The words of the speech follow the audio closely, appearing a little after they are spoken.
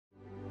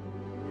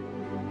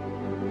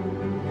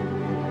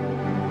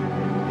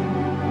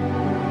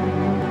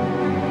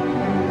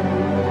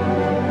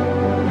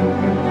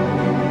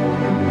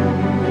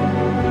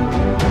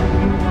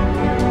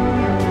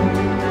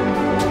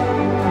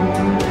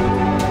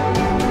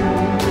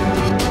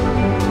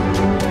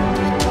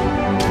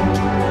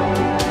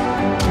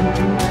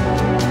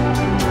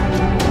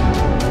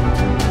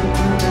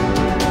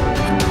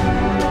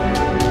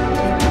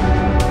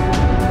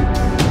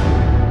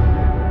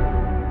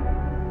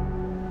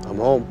I'm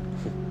home.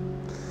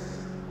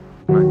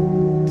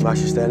 I'm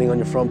actually standing on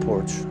your front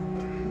porch.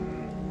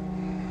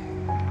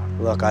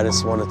 Look, I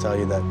just want to tell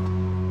you that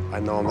I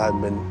know I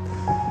haven't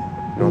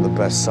been, the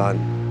best son.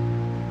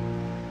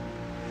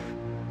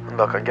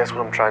 Look, I guess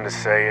what I'm trying to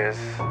say is,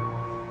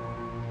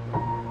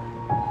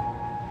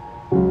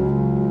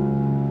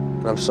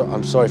 and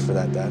I'm sorry for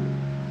that, Dad.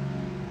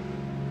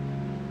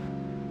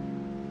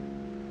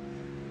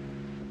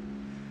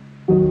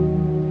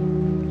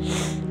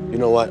 You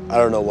know what? I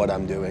don't know what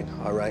I'm doing,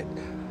 all right?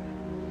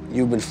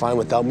 You've been fine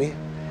without me.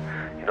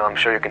 I'm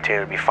sure you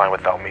continue to be fine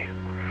without me.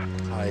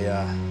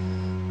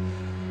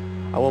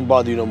 I won't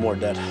bother you no more,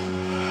 Dad.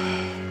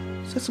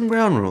 Set some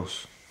ground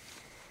rules.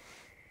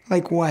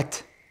 Like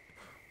what?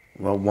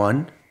 Well,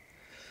 one,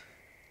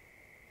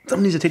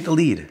 someone needs to take the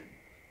lead.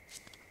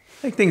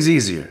 Make things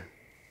easier.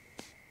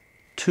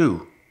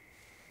 Two,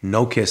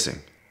 no kissing.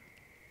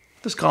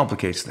 This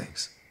complicates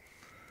things.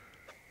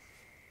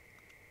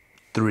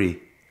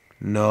 Three,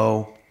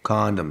 no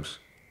condoms.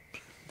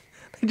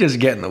 They just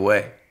get in the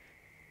way.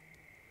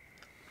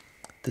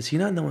 Does he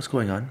not know what's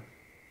going on?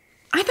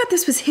 I thought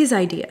this was his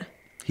idea.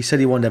 He said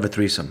he wanted to have a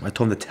threesome. I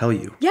told him to tell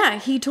you. Yeah,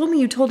 he told me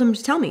you told him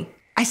to tell me.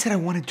 I said I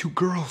wanted 2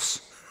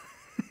 girls.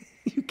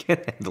 You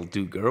can't handle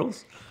 2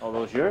 girls. All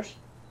those yours?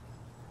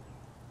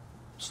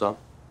 Some.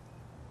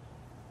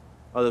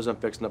 Others I'm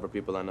fixing up for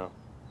people I know.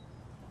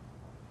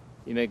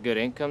 You make good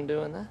income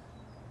doing that?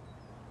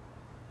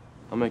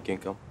 I'll make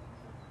income.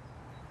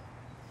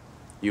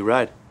 You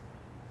ride.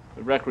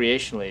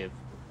 Recreationally,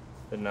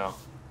 but no.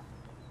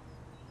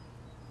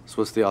 So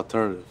what's the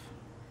alternative?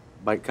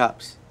 Bike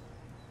cops?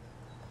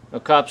 No,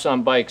 cops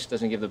on bikes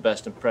doesn't give the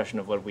best impression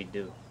of what we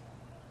do.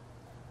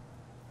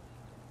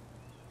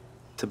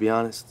 To be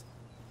honest,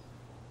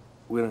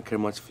 we don't care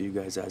much for you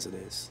guys as it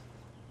is.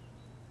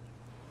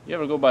 You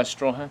ever go by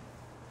Strohan?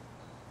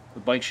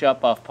 The bike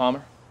shop off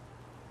Palmer?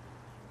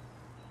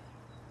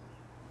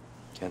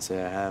 Can't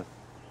say I have.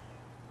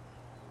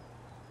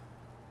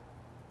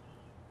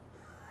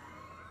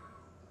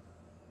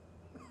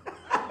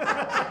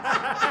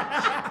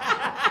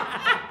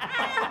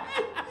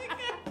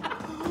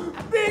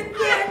 Big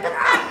Vic!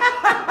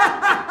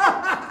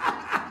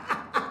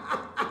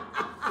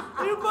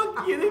 Are you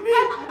fucking kidding me?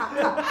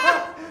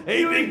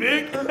 Hey, Big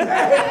Vic!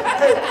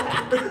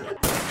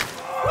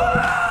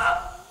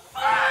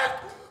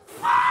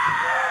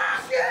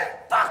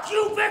 Fuck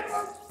you, Vic!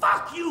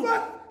 Fuck you!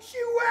 She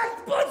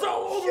whacked Buzz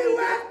all over me! She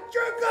whacked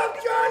Jerk Up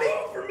Johnny!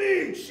 All over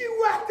me! She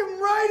whacked him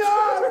right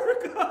off!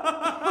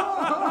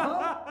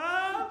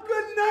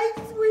 Good night,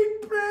 sweet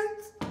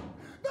prince!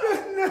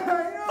 Good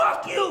night!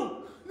 Fuck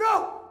you! No!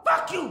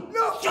 Fuck you!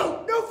 No!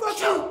 Shoot! No, fuck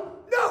Shoot! you!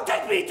 No!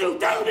 Take me, dude!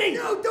 Take me!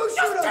 No, don't shoot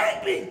Just us!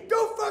 take me!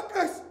 Don't fuck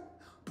us!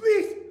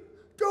 Please!